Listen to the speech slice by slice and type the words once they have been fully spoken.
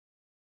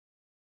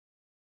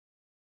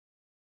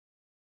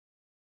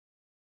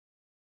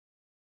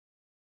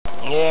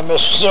Yeah,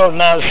 Mr. Silver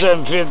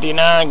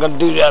 9759, gonna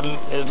do that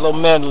little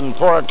Midland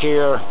Park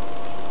here.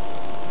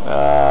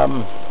 I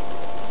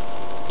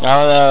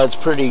don't know, it's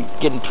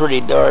getting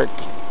pretty dark.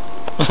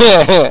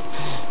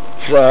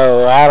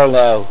 So, I don't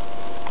know.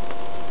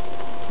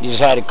 You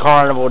just had a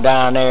carnival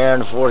down there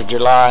and the 4th of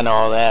July and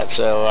all that,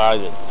 so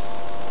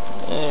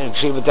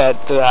see what that,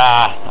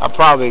 I'll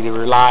probably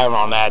rely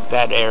on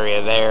that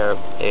area there.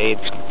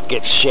 It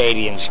gets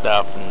shady and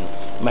stuff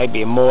and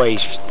maybe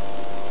moist,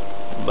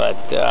 but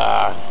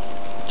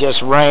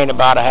just rained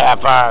about a half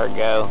hour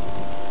ago,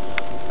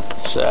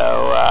 so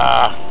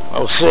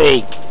we'll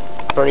see.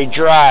 Pretty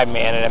dry,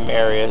 man, in them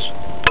areas.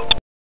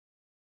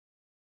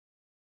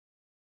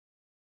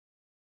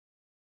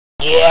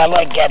 Yeah, I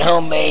like that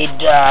homemade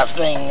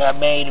thing I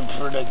made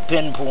for the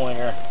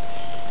pinpointer.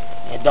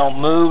 It don't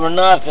move or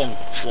nothing,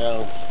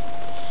 so.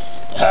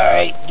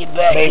 Alright, get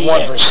back to you. Made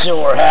one for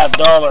Silver,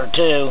 $50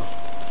 too.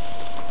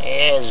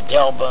 Yeah, his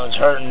tailbone's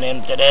hurting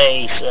him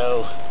today,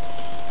 so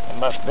it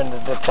must have been the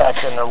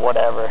detection or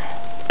whatever.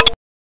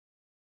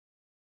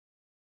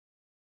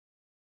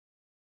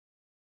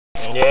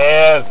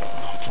 Yeah,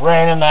 it's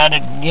raining. I had to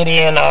get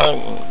in. I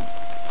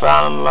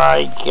found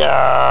like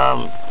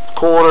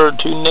quarter,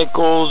 2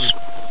 nickels,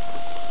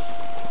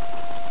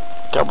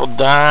 couple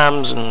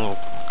dimes, and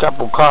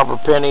couple copper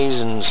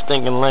pennies, and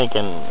stinking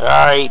Lincoln.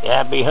 Alright,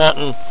 happy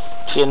hunting.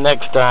 See you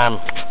next time.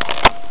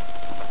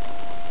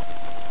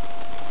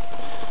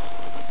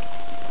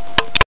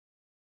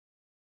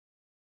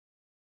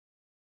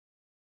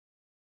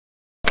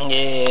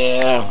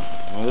 Yeah,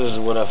 this is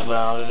what I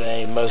found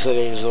today. Most of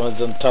these ones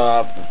on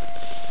top.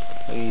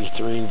 These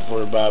 3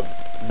 were about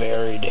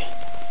buried.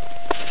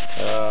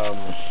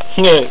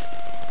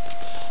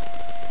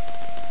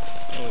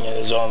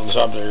 It's on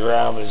top of the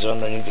ground, but it's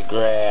underneath the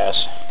grass.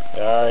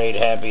 Alright,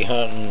 happy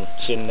hunting.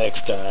 See you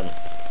next time.